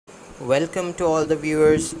Welcome to all the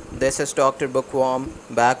viewers. This is Dr. Bookworm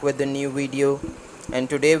back with a new video, and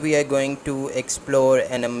today we are going to explore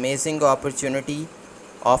an amazing opportunity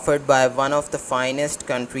offered by one of the finest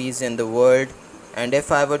countries in the world, and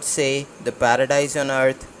if I would say the paradise on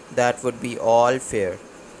earth, that would be all fair.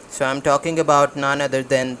 So I'm talking about none other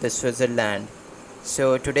than the Switzerland.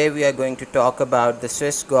 So today we are going to talk about the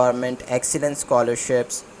Swiss government excellence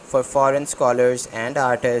scholarships for foreign scholars and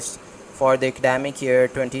artists for the academic year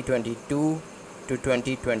 2022 to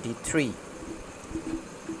 2023.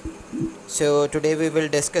 So today we will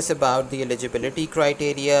discuss about the eligibility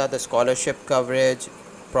criteria, the scholarship coverage,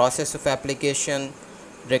 process of application,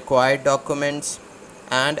 required documents,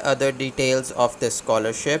 and other details of this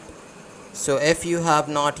scholarship. So if you have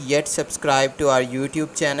not yet subscribed to our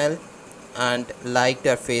YouTube channel and liked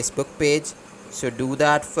our Facebook page, so do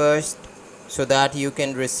that first, so that you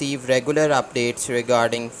can receive regular updates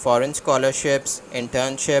regarding foreign scholarships,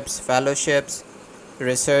 internships, fellowships,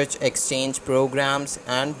 research exchange programs,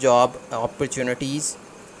 and job opportunities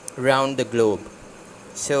around the globe.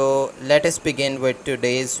 So let us begin with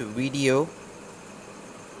today's video.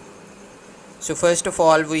 So first of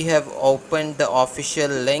all, we have opened the official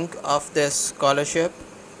link of this scholarship.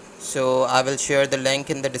 So I will share the link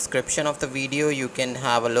in the description of the video. You can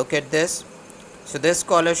have a look at this. So this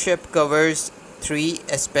scholarship covers three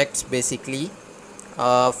aspects basically.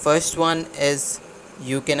 First one is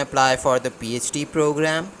you can apply for the PhD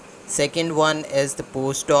program. Second one is the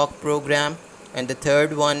postdoc program, and the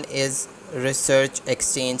third one is research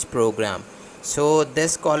exchange program. So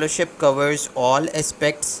this scholarship covers all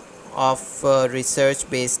aspects of research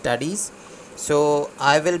based studies. So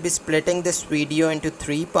I will be splitting this video into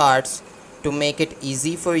three parts to make it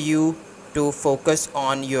easy for you to focus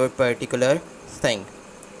on your particular thing.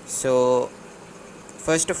 So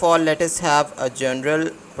first of all, let us have a general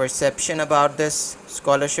perception about this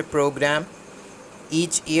scholarship program.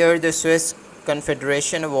 Each year the Swiss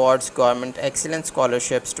Confederation awards government excellence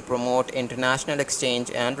scholarships to promote international exchange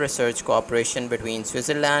and research cooperation between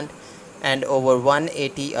Switzerland and over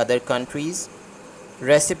 180 other countries.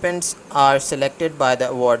 Recipients are selected by the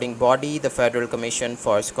awarding body, the Federal Commission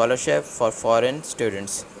for Scholarship for Foreign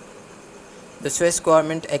Students. The Swiss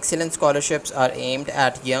government excellence scholarships are aimed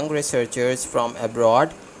at young researchers from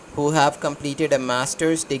abroad who have completed a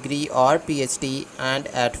master's degree or PhD, and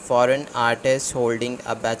at foreign artists holding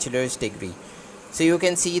a bachelor's degree. So you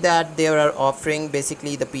can see that they are offering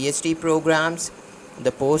basically the PhD programs,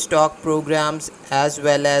 the postdoc programs, as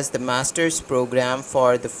well as the master's program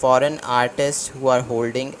for the foreign artists who are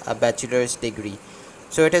holding a bachelor's degree.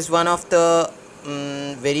 So it is one of the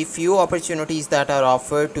very few opportunities that are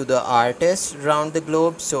offered to the artists around the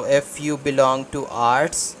globe. So if you belong to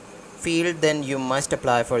arts field, then you must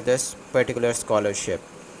apply for this particular scholarship.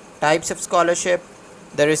 Types of scholarship: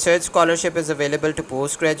 the research scholarship is available to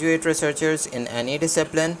postgraduate researchers in any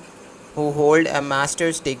discipline who hold a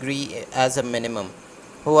master's degree as a minimum,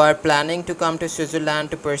 who are planning to come to Switzerland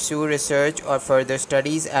to pursue research or further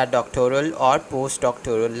studies at doctoral or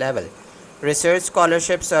postdoctoral level. Research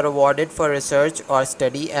scholarships are awarded for research or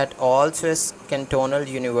study at all Swiss cantonal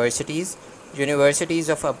universities, universities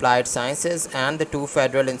of applied sciences, and the two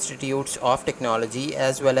federal institutes of technology,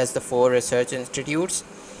 as well as the four research institutes.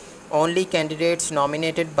 Only candidates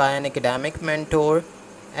nominated by an academic mentor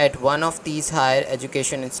at one of these higher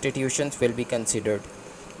education institutions will be considered.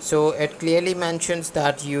 So it clearly mentions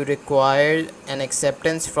that you require an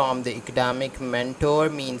acceptance from the academic mentor,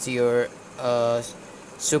 means your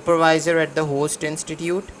supervisor at the host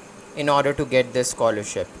institute, in order to get this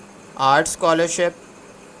scholarship. Art scholarship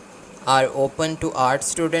are open to art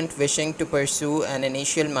students wishing to pursue an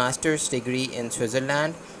initial master's degree in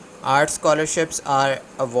Switzerland. Art scholarships are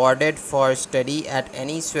awarded for study at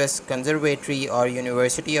any Swiss conservatory or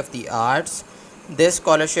university of the arts. This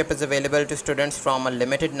scholarship is available to students from a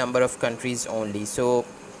limited number of countries only. So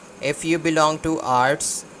if you belong to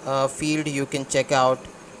arts field, you can check out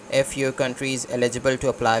if your country is eligible to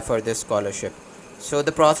apply for this scholarship. So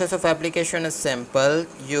the process of application is simple.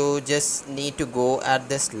 You just need to go at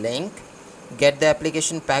this link, get the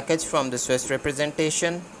application package from the Swiss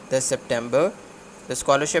representation this September. The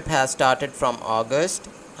scholarship has started from August,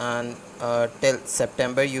 and till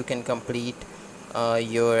September you can complete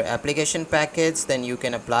your application package, then you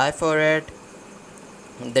can apply for it.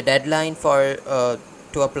 The deadline for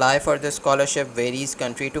to apply for the scholarship varies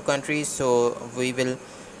country to country, so we will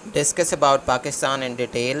discuss about Pakistan in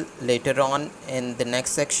detail later on in the next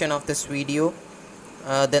section of this video.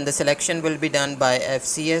 Then the selection will be done by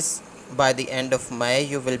FCS. By the end of May,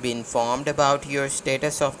 you will be informed about your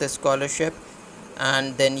status of the scholarship,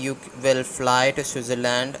 and then you will fly to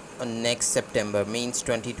Switzerland on next September, means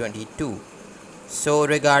 2022. So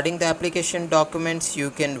regarding the application documents,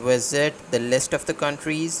 you can visit the list of the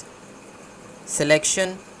countries.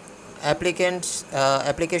 Selection. Applications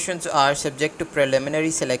are subject to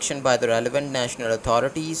preliminary selection by the relevant national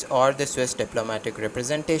authorities or the Swiss diplomatic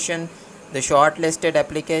representation. The shortlisted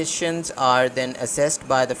applications are then assessed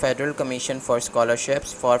by the Federal Commission for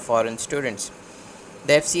Scholarships for Foreign Students.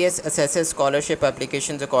 The FCS assesses scholarship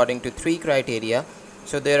applications according to three criteria.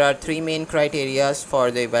 So there are three main criteria for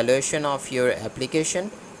the evaluation of your application.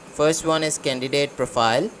 First one is candidate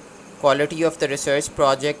profile, quality of the research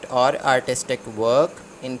project or artistic work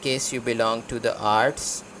in case you belong to the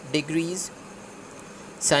arts degrees,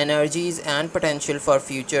 synergies and potential for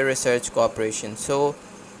future research cooperation. So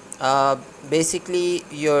basically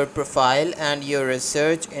your profile and your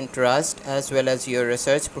research interest as well as your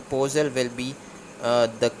research proposal will be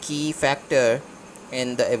the key factor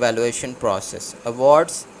in the evaluation process.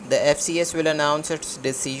 Awards. The FCS will announce its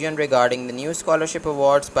decision regarding the new scholarship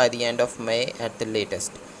awards by the end of May at the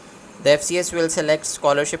latest. The FCS will select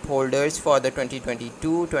scholarship holders for the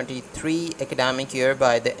 2022-23 academic year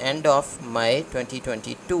by the end of May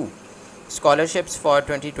 2022. Scholarships for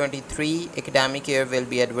 2023 academic year will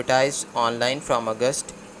be advertised online from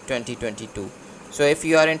August 2022. So if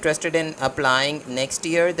you are interested in applying next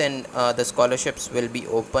year, then the scholarships will be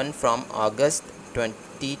open from August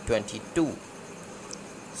 2022.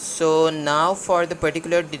 So now for the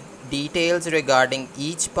particular details regarding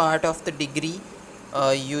each part of the degree,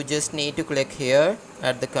 you just need to click here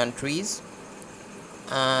at the countries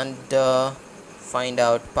and find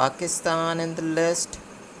out Pakistan in the list.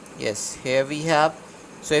 Yes, here we have.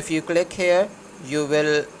 So if you click here, you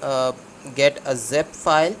will get a zip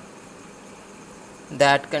file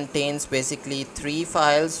that contains basically three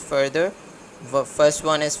files further. First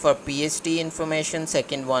one is for PhD information,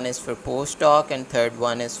 second one is for postdoc, and third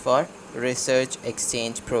one is for research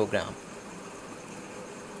exchange program.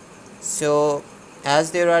 So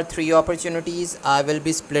as there are three opportunities, I will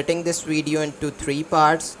be splitting this video into three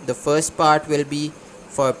parts. The first part will be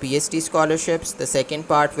for PhD scholarships, the second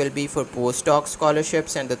part will be for postdoc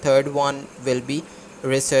scholarships, and the third one will be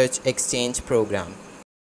research exchange program.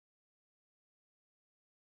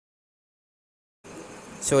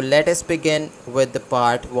 So let us begin with the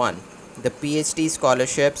part 1, the PhD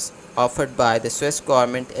scholarships offered by the Swiss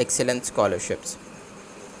Government Excellence Scholarships.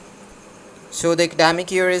 So the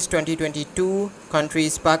academic year is 2022, country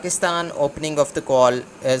is Pakistan, opening of the call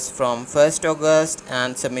is from 1st August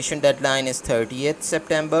and submission deadline is 30th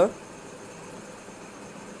September.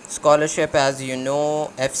 Scholarship, as you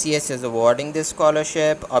know, FCS is awarding this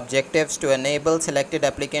scholarship. Objectives: to enable selected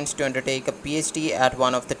applicants to undertake a PhD at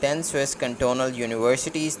one of the 10 Swiss cantonal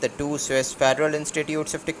universities, the 2 Swiss Federal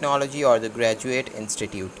Institutes of Technology or the Graduate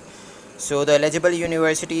Institute. So the eligible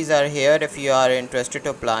universities are here if you are interested to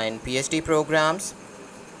apply in PhD programs,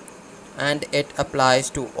 and it applies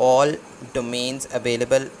to all domains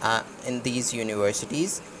available in these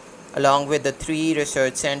universities, along with the 3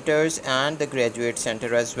 research centers and the graduate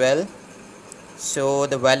center as well. So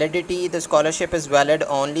the validity: the scholarship is valid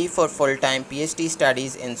only for full-time PhD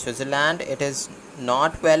studies in Switzerland. It is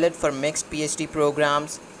not valid for mixed PhD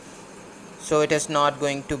programs. So it is not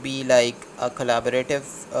going to be like a collaborative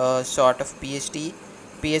sort of PhD.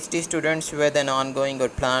 PhD students with an ongoing or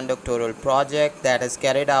planned doctoral project that is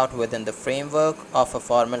carried out within the framework of a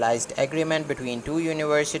formalized agreement between 2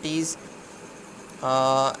 universities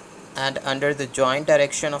and under the joint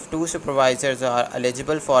direction of 2 supervisors are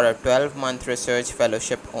eligible for a 12-month research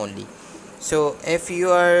fellowship only. So if you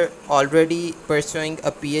are already pursuing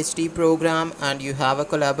a PhD program and you have a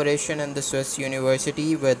collaboration in the Swiss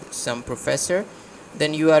university with some professor,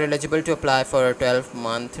 then you are eligible to apply for a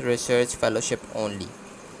 12-month research fellowship only.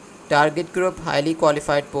 Target group: highly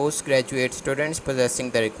qualified postgraduate students possessing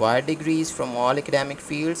the required degrees from all academic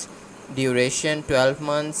fields. Duration: 12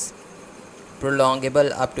 months,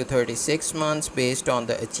 prolongable up to 36 months based on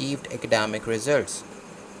the achieved academic results.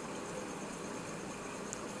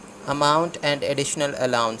 Amount and additional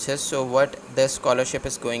allowances. So what this scholarship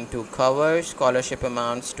is going to cover: scholarship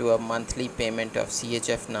amounts to a monthly payment of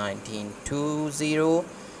CHF 1920.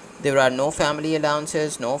 There are no family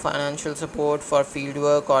allowances, no financial support for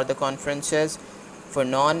fieldwork or the conferences. For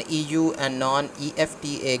non-EU and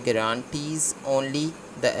non-EFTA grantees only,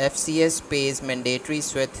 the FCS pays mandatory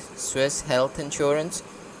Swiss health insurance.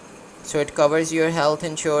 So it covers your health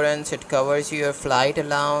insurance, it covers your flight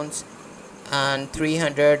allowance, and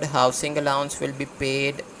 300 housing allowance will be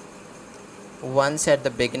paid once at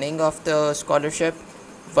the beginning of the scholarship.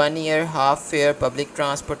 1 year half fare public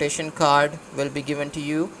transportation card will be given to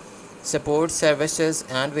you. Support services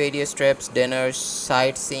and various trips, dinners,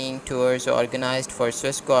 sightseeing tours organized for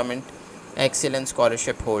Swiss government excellent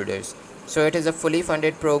scholarship holders. So it is a fully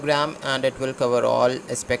funded program and it will cover all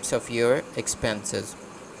aspects of your expenses.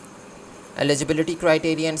 Eligibility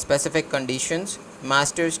criteria and specific conditions.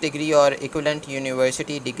 Master's degree or equivalent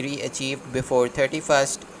university degree achieved before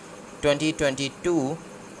 31st 2022,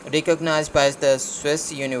 recognized by the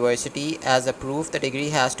Swiss university as a proof. The degree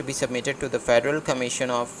has to be submitted to the Federal Commission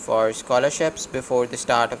for Scholarships before the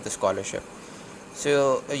start of the scholarship.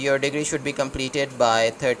 So your degree should be completed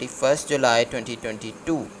by 31st July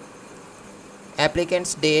 2022.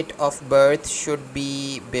 Applicant's date of birth should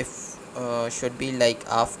be like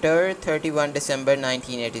after 31 December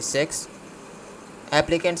 1986.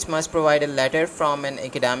 Applicants must provide a letter from an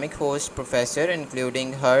academic host professor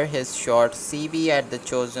including his short CV at the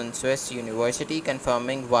chosen Swiss university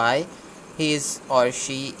confirming why he or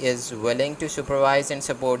she is willing to supervise and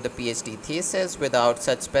support the PhD thesis. Without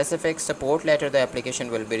such specific support letter, the application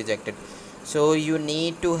will be rejected. So you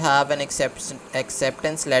need to have an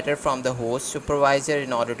acceptance letter from the host supervisor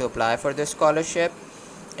in order to apply for the scholarship.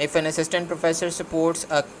 If an assistant professor supports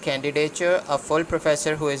a candidature, a full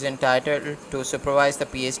professor who is entitled to supervise the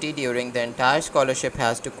PhD during the entire scholarship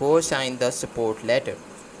has to co-sign the support letter.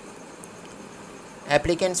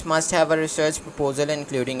 Applicants must have a research proposal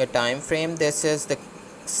including a time frame. This is the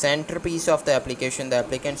centerpiece of the application. The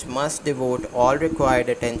applicants must devote all required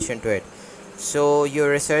attention to it. So your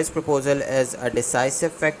research proposal is a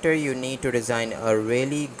decisive factor. You need to design a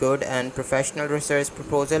really good and professional research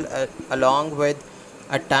proposal along with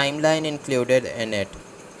a timeline included in it.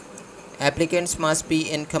 Applicants must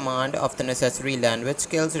be in command of the necessary language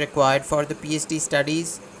skills required for the PhD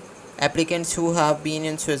studies. Applicants who have been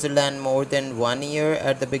in Switzerland more than 1 year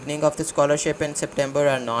at the beginning of the scholarship in September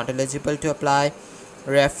are not eligible to apply.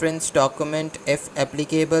 Reference document, if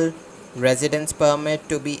applicable. Residence permit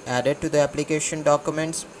to be added to the application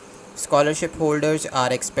documents. Scholarship holders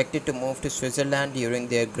are expected to move to Switzerland during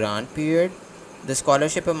their grant period. The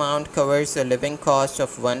scholarship amount covers the living costs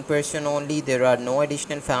of one person only. There are no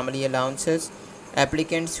additional family allowances.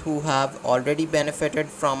 Applicants who have already benefited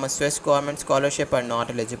from a Swiss government scholarship are not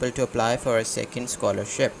eligible to apply for a second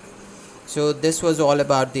scholarship. So this was all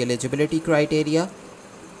about the eligibility criteria.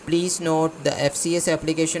 Please note the FCS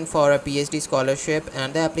application for a PhD scholarship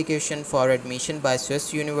and the application for admission by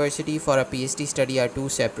Swiss University for a PhD study are two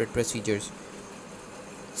separate procedures.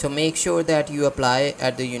 So make sure that you apply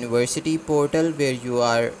at the university portal where you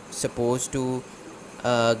are supposed to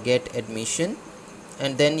get admission,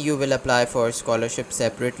 and then you will apply for scholarship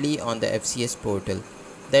separately on the FCS portal.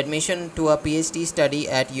 The admission to a PhD study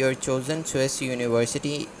at your chosen Swiss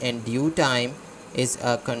university in due time is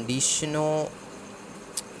a conditional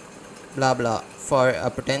for a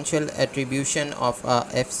potential attribution of a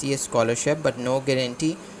FCS scholarship, but no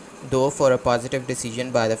guarantee though for a positive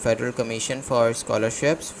decision by the Federal Commission for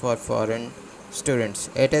Scholarships for foreign students.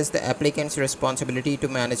 It is the applicant's responsibility to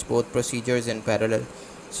manage both procedures in parallel.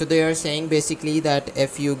 So they are saying basically that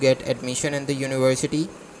if you get admission in the university,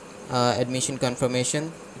 admission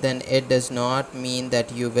confirmation, then it does not mean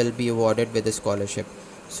that you will be awarded with a scholarship.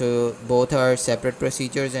 So both are separate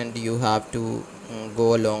procedures and you have to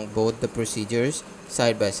go along both the procedures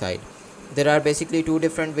side by side. There are basically two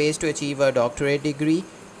different ways to achieve a doctorate degree.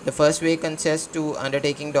 The first way consists to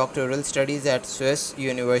undertaking doctoral studies at Swiss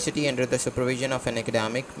University under the supervision of an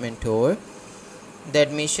academic mentor. The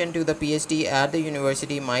admission to the PhD at the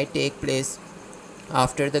university might take place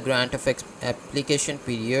after the grant of application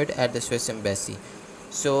period at the Swiss embassy.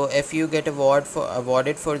 So if you get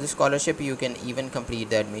awarded for the scholarship, you can even complete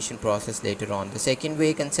the admission process later on. The second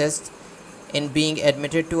way consists in being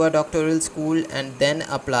admitted to a doctoral school and then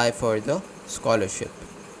apply for the scholarship.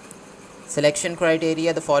 Selection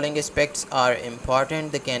criteria. The following aspects are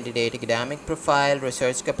important: the candidate academic profile,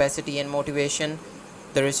 research capacity and motivation,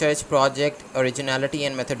 the research project, originality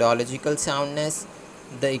and methodological soundness,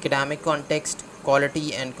 the academic context,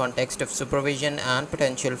 quality and context of supervision, and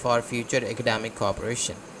potential for future academic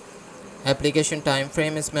cooperation. Application time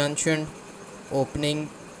frame is mentioned. Opening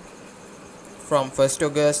from 1st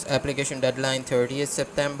August, application deadline 30th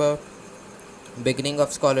September, beginning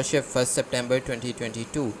of scholarship 1st September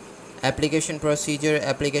 2022. Application procedure.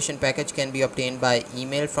 Application package can be obtained by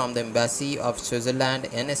email from the Embassy of Switzerland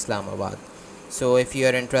in Islamabad. So if you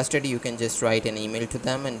are interested, you can just write an email to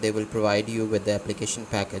them and they will provide you with the application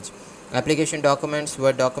package. Application documents.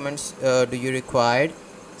 What documents do you require?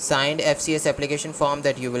 Signed FCS application form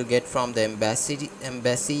that you will get from the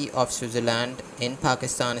Embassy of Switzerland in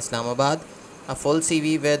Pakistan, Islamabad. A full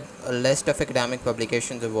CV with a list of academic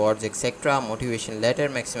publications, awards, etc. Motivation letter,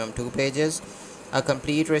 maximum 2 pages. A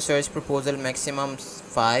complete research proposal, maximum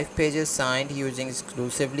 5 pages, signed using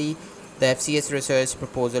exclusively the FCS research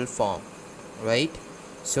proposal form, right?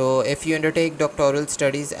 So if you undertake doctoral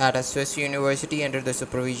studies at a Swiss university under the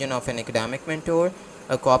supervision of an academic mentor,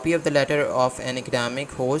 a copy of the letter of an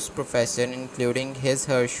academic host professor, including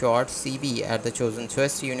his/her short CV at the chosen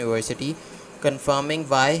Swiss university, confirming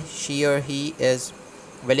why she or he is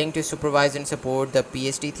willing to supervise and support the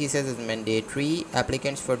PhD thesis, is mandatory.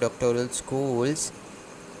 Applicants for doctoral schools,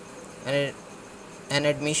 and an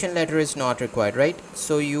admission letter is not required, right?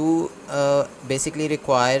 So you basically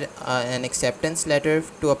require an acceptance letter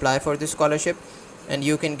to apply for the scholarship, and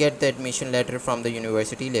you can get the admission letter from the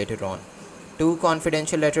university later on. 2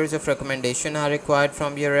 confidential letters of recommendation are required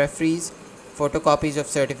from your referees. Photocopies of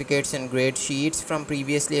certificates and grade sheets from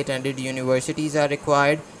previously attended universities are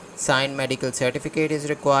required. Signed medical certificate is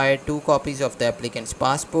required. 2 copies of the applicant's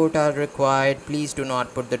passport are required. Please do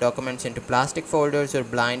not put the documents into plastic folders or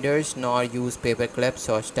blinders, nor use paper clips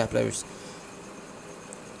or staplers.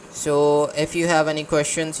 So if you have any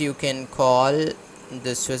questions, you can call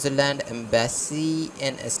the Switzerland Embassy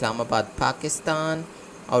in Islamabad, Pakistan,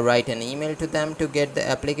 or write an email to them to get the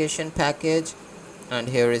application package. And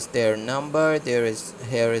here is their number. Here is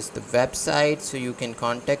the website, so you can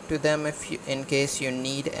contact to them if you, in case you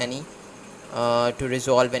need any to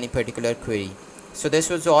resolve any particular query. So this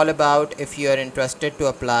was all about if you are interested to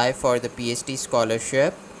apply for the PhD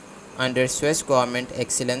scholarship under Swiss Government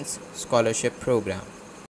Excellence Scholarship Program.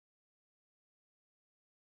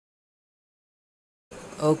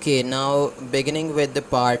 Okay, now beginning with the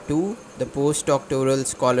part 2, the postdoctoral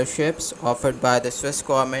scholarships offered by the Swiss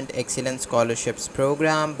Government Excellence Scholarships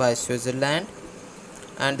Program by Switzerland.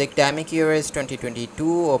 And the academic year is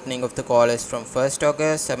 2022. Opening of the call is from 1st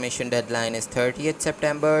August. Submission deadline is 30th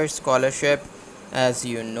September. Scholarship, as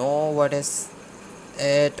you know what is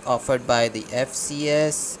it, offered by the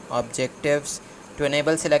FCS. Objectives: to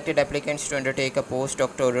enable selected applicants to undertake a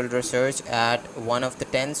postdoctoral research at one of the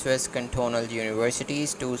 10 Swiss cantonal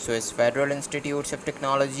universities, 2 Swiss federal institutes of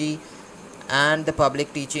technology, and the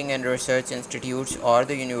public teaching and research institutes or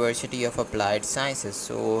the University of Applied Sciences.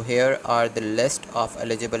 So here are the list of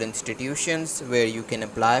eligible institutions where you can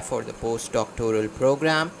apply for the postdoctoral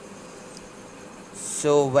program.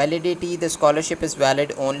 So validity: the scholarship is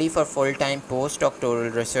valid only for full-time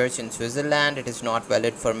postdoctoral research in Switzerland. It is not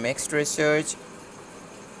valid for mixed research.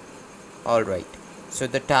 Alright, so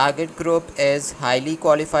the target group is highly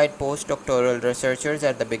qualified postdoctoral researchers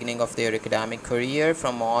at the beginning of their academic career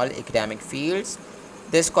from all academic fields.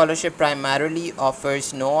 This scholarship primarily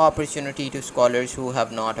offers no opportunity to scholars who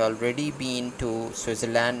have not already been to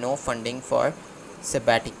Switzerland. No funding for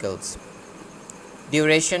sabbaticals.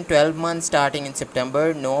 Duration: 12 months starting in September.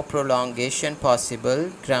 No prolongation possible.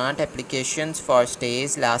 Grant applications for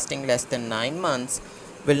stays lasting less than 9 months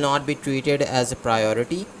will not be treated as a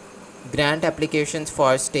priority. Grant applications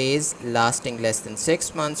for stays lasting less than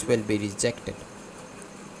 6 months will be rejected.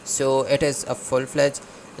 So it is a full-fledged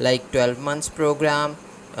like 12 months program.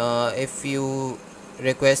 If you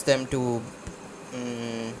request them to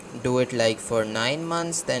do it like for 9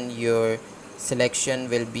 months, then your selection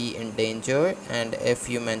will be in danger, and if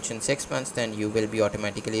you mention 6 months, then you will be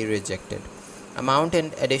automatically rejected. Amount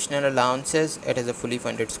and additional allowances: it is a fully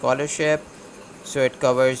funded scholarship, so it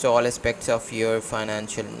covers all aspects of your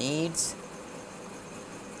financial needs.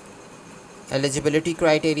 Eligibility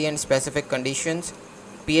criteria and specific conditions: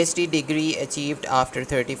 PhD degree achieved after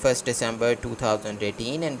 31st December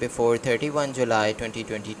 2018 and before 31 July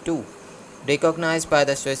 2022, recognized by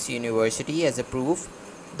the Swiss University as a proof.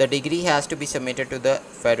 The degree has to be submitted to the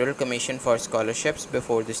Federal Commission for Scholarships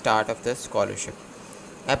before the start of the scholarship.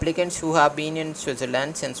 Applicants who have been in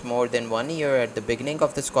Switzerland since more than 1 year at the beginning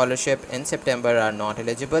of the scholarship in September are not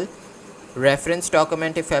eligible. Reference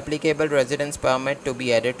document, if applicable, residence permit to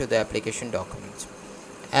be added to the application documents.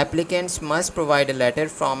 Applicants must provide a letter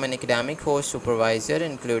from an academic host supervisor,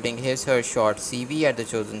 including his/her short CV at the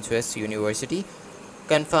chosen Swiss university,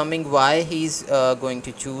 confirming why he's going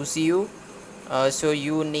to choose you. So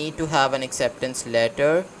you need to have an acceptance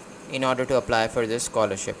letter in order to apply for this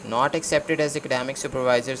scholarship. Not accepted as academic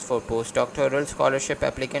supervisors for postdoctoral scholarship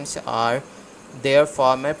applicants are their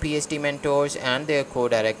former PhD mentors and their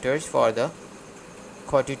co-directors for the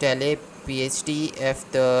co-tutelle PhD if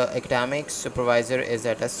the academic supervisor is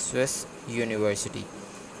at a Swiss university.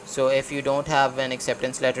 So if you don't have an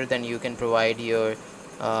acceptance letter, then you can provide your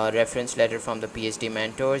reference letter from the PhD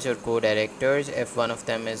mentors or co-directors if one of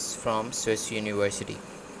them is from Swiss university.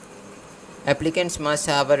 Applicants must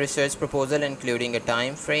have a research proposal including a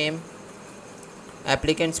time frame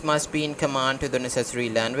Applicants must be in command to the necessary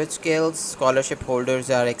language skills. Scholarship holders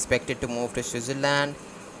are expected to move to Switzerland.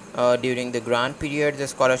 During the grant period, the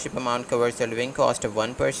scholarship amount covers the living cost of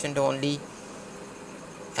one person only.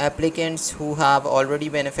 Applicants who have already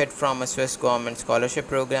benefited from a Swiss government scholarship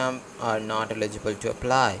program are not eligible to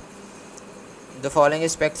apply. The following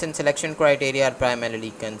aspects and selection criteria are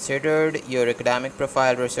primarily considered: your academic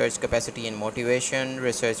profile, research capacity and motivation,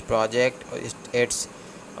 research project, its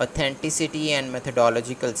authenticity and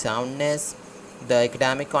methodological soundness, the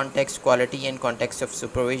academic context, quality and context of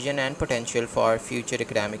supervision, and potential for future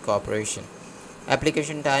academic cooperation.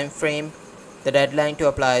 Application time frame: the deadline to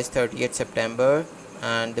apply is 30th September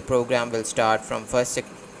and the program will start from 1st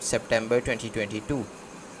September 2022.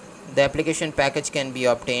 The application package can be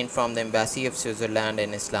obtained from the Embassy of Switzerland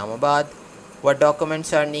in Islamabad. What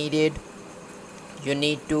documents are needed? You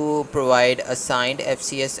need to provide a signed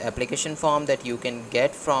FCS application form that you can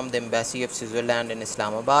get from the Embassy of Switzerland in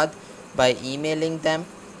Islamabad by emailing them.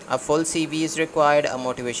 A full CV is required, a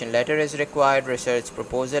motivation letter is required, research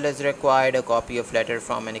proposal is required, a copy of letter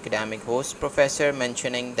from an academic host professor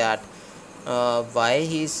mentioning that why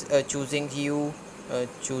he's choosing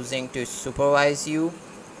to supervise you,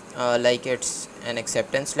 like it's an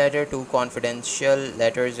acceptance letter. 2 confidential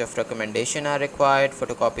letters of recommendation are required,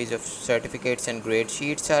 photocopies of certificates and grade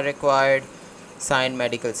sheets are required, signed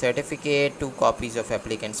medical certificate, 2 copies of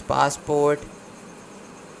applicant's passport.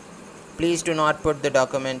 Please do not put the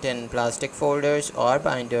document in plastic folders or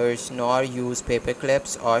binders, nor use paper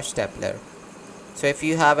clips or stapler. So if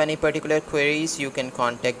you have any particular queries, you can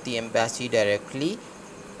contact the embassy directly,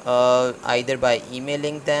 either by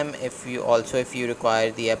emailing them. If you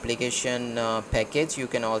require the application package, you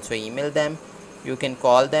can also email them. You can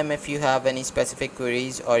call them if you have any specific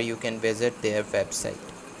queries, or you can visit their website.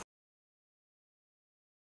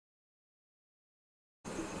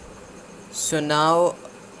 So now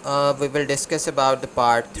we will discuss about the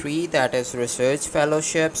part 3, that is research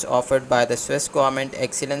fellowships offered by the Swiss Government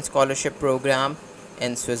Excellence Scholarship Program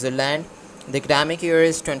in Switzerland. The academic year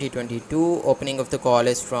is 2022. Opening of the call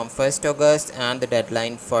is from 1st August and the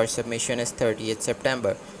deadline for submission is 30th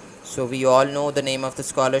September. So we all know the name of the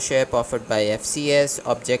scholarship offered by FCS.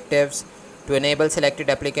 Objectives: to enable selected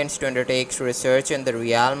applicants to undertake research in the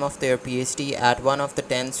realm of their PhD at one of the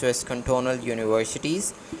 10 Swiss cantonal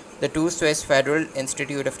universities, the 2 Swiss Federal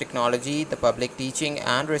Institute of Technology, the Public Teaching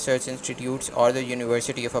and Research Institutes, or the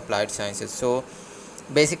University of Applied Sciences. So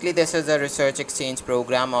basically this is a research exchange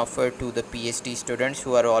program offered to the PhD students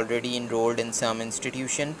who are already enrolled in some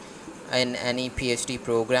institution in any PhD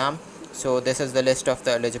program. So this is the list of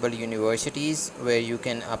the eligible universities where you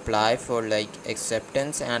can apply for like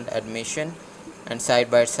acceptance and admission, and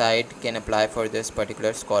side by side can apply for this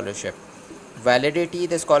particular scholarship. Validity: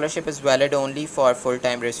 the scholarship is valid only for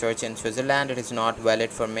full-time research in Switzerland. It is not valid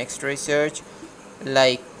for mixed research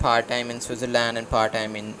like part-time in Switzerland and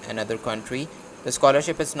part-time in another country. The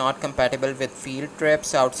scholarship is not compatible with field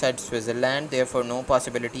trips outside Switzerland, therefore no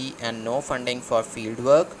possibility and no funding for field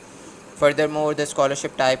work. Furthermore, the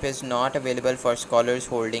scholarship type is not available for scholars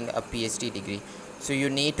holding a PhD degree. So you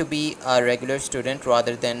need to be a regular student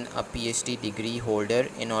rather than a PhD degree holder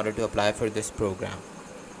in order to apply for this program.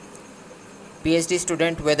 PhD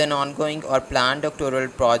student with an ongoing or planned doctoral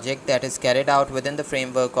project that is carried out within the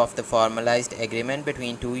framework of the formalized agreement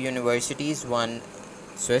between 2 universities, one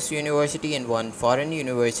Swiss university and one foreign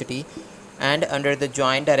university, and under the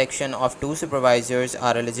joint direction of 2 supervisors,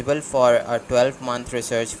 are eligible for a 12-month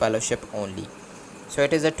research fellowship only. So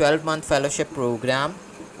it is a 12-month fellowship program,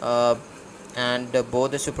 and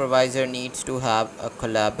both the supervisor needs to have a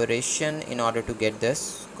collaboration in order to get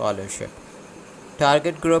this scholarship.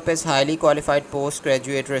 Target group is highly qualified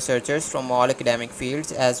postgraduate researchers from all academic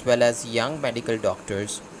fields as well as young medical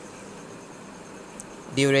doctors.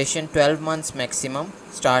 Duration 12 months maximum,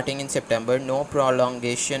 starting in September, no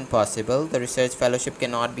prolongation possible. The research fellowship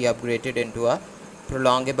cannot be upgraded into a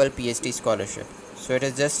prolongable PhD scholarship. So it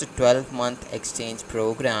is just a 12-month exchange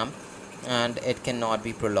program and it cannot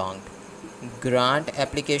be prolonged. Grant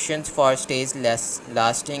applications for stays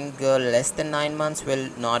lasting less than 9 months will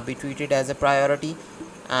not be treated as a priority,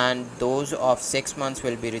 and those of 6 months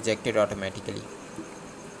will be rejected automatically.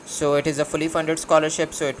 So it is a fully funded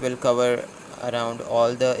scholarship, so it will cover around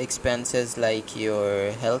all the expenses like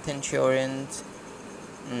your health insurance,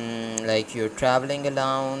 like your traveling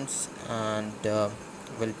allowance, and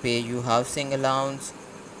will pay you housing allowance,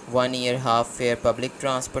 1 year half fare public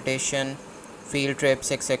transportation, field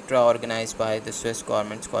trips, etc. organized by the Swiss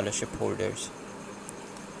government scholarship holders.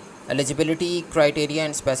 Eligibility criteria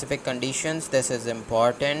and specific conditions, this is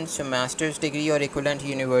important. So master's degree or equivalent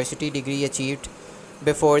university degree achieved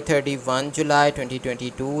before 31 July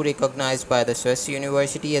 2022 recognized by the Swiss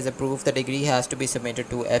University as a proof the degree has to be submitted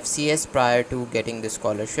to FCS prior to getting the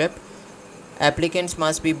scholarship. Applicants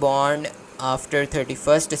must be born after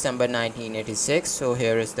 31st December 1986, so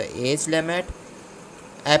here is the age limit.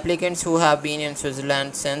 Applicants who have been in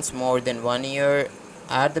Switzerland since more than 1 year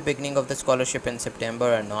at the beginning of the scholarship in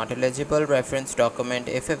September are not eligible. Reference document,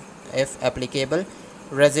 if applicable,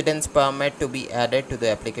 residence permit to be added to the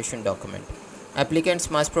application document. Applicants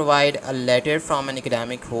must provide a letter from an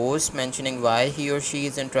academic host mentioning why he or she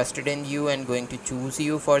is interested in you and going to choose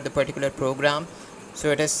you for the particular program.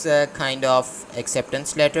 So it is a kind of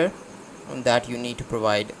acceptance letter that you need to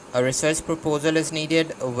provide. A research proposal is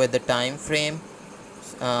needed with the time frame,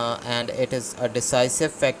 and it is a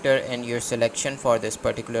decisive factor in your selection for this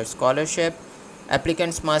particular scholarship.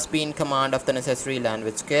 Applicants must be in command of the necessary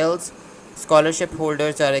language skills. Scholarship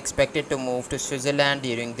holders are expected to move to Switzerland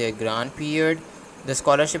during their grant period. The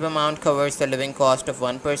scholarship amount covers the living cost of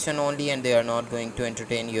one person only, and they are not going to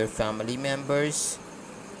entertain your family members.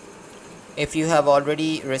 If you have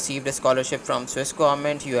already received a scholarship from Swiss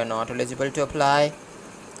government, you are not eligible to apply.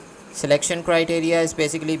 Selection criteria is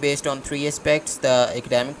basically based on three aspects: the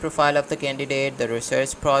academic profile of the candidate, the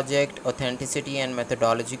research project, authenticity and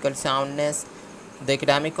methodological soundness, the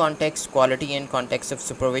academic context, quality and context of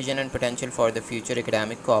supervision, and potential for the future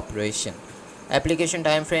academic cooperation. Application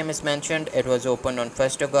time frame is mentioned. It was opened on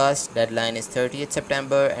 1st August, deadline is 30th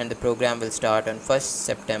September, and the program will start on 1st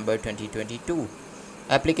September 2022.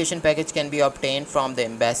 Application package can be obtained from the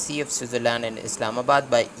Embassy of Switzerland in Islamabad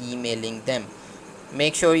by emailing them.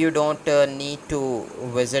 Make sure you don't need to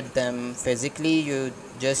visit them physically. You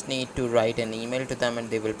just need to write an email to them and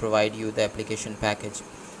they will provide you the application package.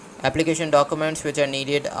 Application documents which are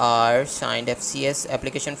needed are signed FCS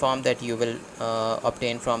application form that you will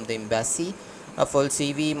obtain from the embassy, a full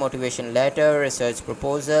CV, motivation letter, research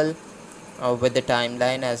proposal with the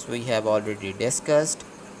timeline as we have already discussed,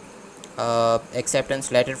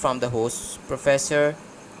 acceptance letter from the host professor.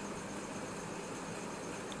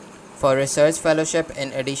 For research fellowship,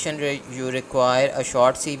 in addition, you require a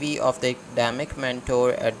short CV of the academic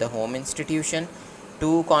mentor at the home institution.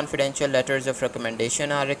 2 confidential letters of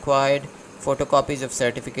recommendation are required. Photocopies of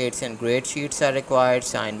certificates and grade sheets are required.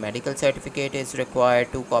 Signed medical certificate is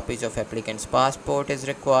required. 2 copies of applicant's passport is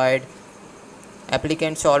required.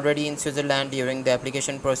 Applicants already in Switzerland during the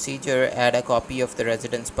application procedure add a copy of the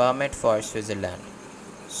residence permit for Switzerland.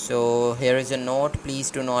 So here is a note: please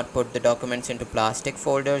do not put the documents into plastic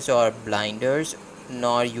folders or blinders,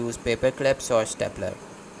 nor use paper clips or stapler.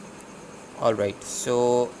 Alright,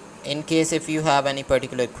 so in case if you have any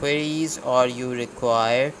particular queries or you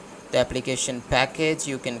require the application package,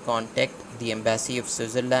 you can contact the Embassy of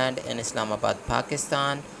Switzerland in Islamabad,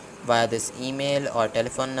 Pakistan via this email or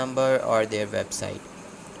telephone number or their website.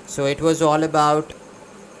 So it was all about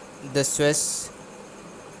the Swiss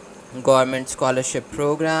government scholarship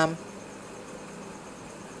program.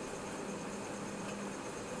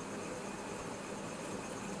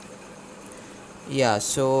 Yeah,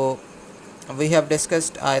 so we have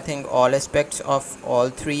discussed, I think, all aspects of all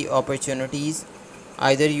 3 opportunities.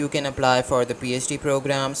 Either you can apply for the PhD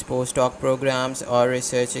programs, postdoc programs, or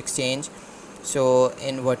research exchange. So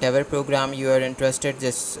in whatever program you are interested,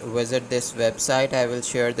 just visit this website. I will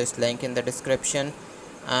share this link in the description,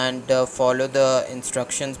 and follow the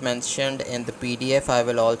instructions mentioned in the PDF. I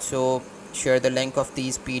will also share the link of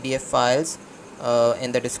these PDF files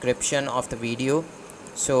in the description of the video.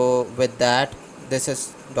 So with that, this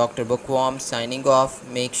is Dr. Bookworm signing off.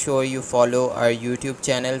 Make sure you follow our YouTube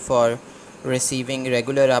channel for receiving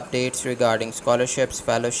regular updates regarding scholarships,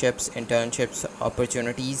 fellowships, internships,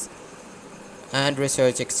 opportunities, and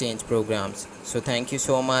research exchange programs. So thank you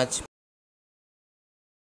so much.